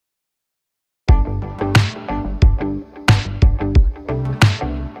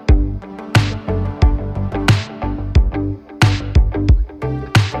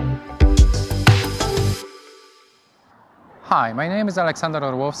Hi, my name is Aleksander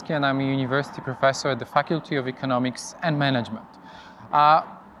Orlowski and I'm a university professor at the Faculty of Economics and Management.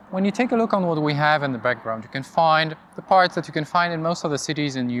 When you take a look on what we have in the background, you can find the parts that you can find in most of the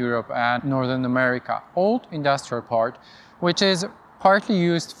cities in Europe and Northern America. Old industrial part, which is partly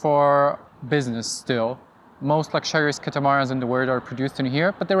used for business still. Most luxurious catamarans in the world are produced in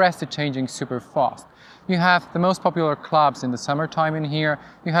here, but the rest is changing super fast. You have the most popular clubs in the summertime in here.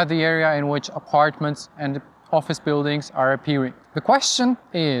 You have the area in which apartments and office buildings are appearing. The question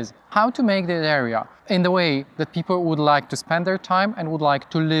is how to make that area in the way that people would like to spend their time and would like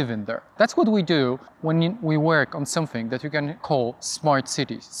to live in there. That's what we do when we work on something that you can call smart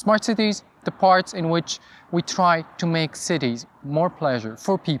cities. Smart cities, the parts in which we try to make cities more pleasure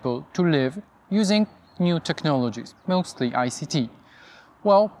for people to live using new technologies, mostly ICT.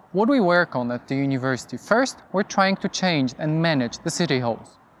 Well, what we work on at the university, first we're trying to change and manage the city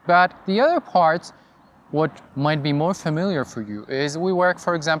halls. But the other parts, what might be more familiar for you is we work,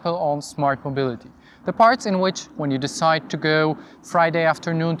 for example, on smart mobility. The parts in which, when you decide to go Friday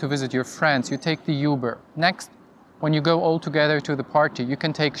afternoon to visit your friends, you take the Uber. Next, when you go all together to the party, you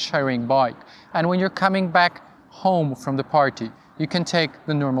can take sharing bike. And when you're coming back home from the party, you can take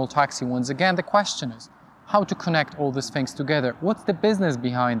the normal taxi. Once again, the question is how to connect all these things together. What's the business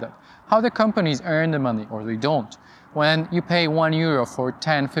behind that? How the companies earn the money, or they don't, when you pay €1 for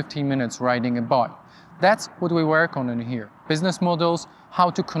 10-15 minutes riding a bike. That's what we work on in here. Business models, how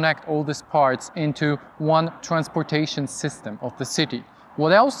to connect all these parts into one transportation system of the city.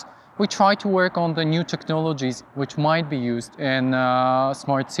 What else? We try to work on the new technologies which might be used in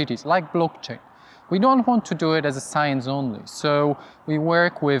smart cities, like blockchain. We don't want to do it as a science only, so we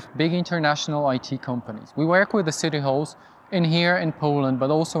work with big international IT companies. We work with the city halls in here in Poland, but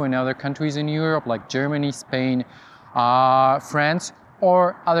also in other countries in Europe, like Germany, Spain, France,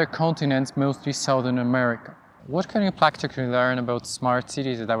 or other continents, mostly Southern America. What can you practically learn about smart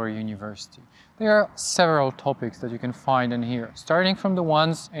cities at our university? There are several topics that you can find in here, starting from the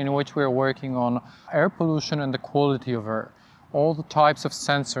ones in which we are working on air pollution and the quality of air. All the types of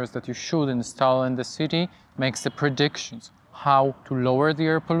sensors that you should install in the city makes the predictions how to lower the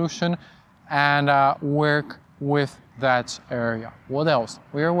air pollution and work with that area. What else?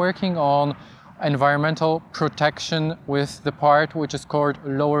 We are working on environmental protection with the part which is called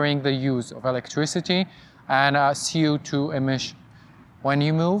lowering the use of electricity and CO2 emission. When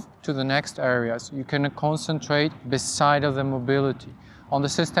you move to the next areas, you can concentrate beside of the mobility on the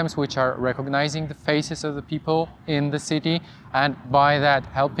systems which are recognizing the faces of the people in the city and by that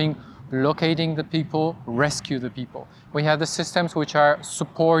helping locating the people, rescue the people. We have the systems which are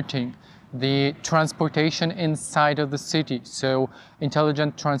supporting the transportation inside of the city, so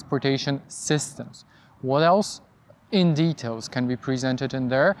intelligent transportation systems. What else in details can be presented in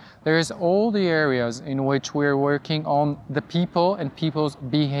there? There's all the areas in which we're working on the people and people's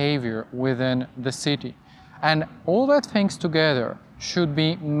behavior within the city. And all that things together should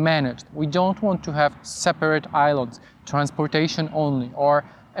be managed. We don't want to have separate islands, transportation only or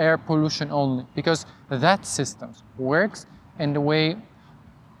air pollution only, because that system works in the way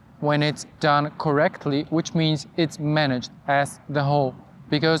when it's done correctly, which means it's managed as the whole,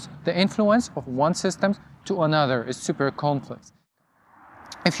 because the influence of one system to another is super complex.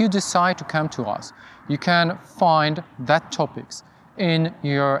 If you decide to come to us, you can find that topics in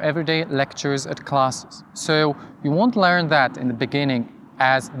your everyday lectures at classes. So you won't learn that in the beginning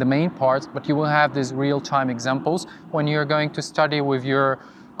as the main part, but you will have these real-time examples when you're going to study with your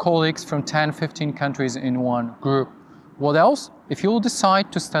colleagues from 10-15 countries in one group. What else? If you will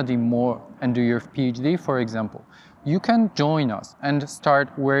decide to study more and do your PhD, for example, you can join us and start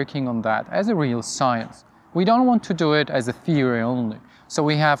working on that as a real science. We don't want to do it as a theory only. So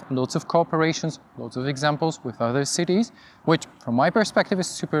we have lots of cooperations, lots of examples with other cities, which from my perspective is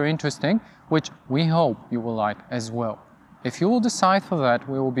super interesting, which we hope you will like as well. If you will decide for that,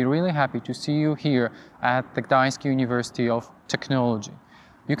 we will be really happy to see you here at the Gdańsk University of Technology.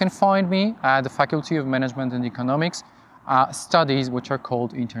 You can find me at the Faculty of Management and Economics, studies which are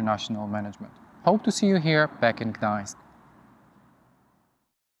called International Management. Hope to see you here back in Gdańsk.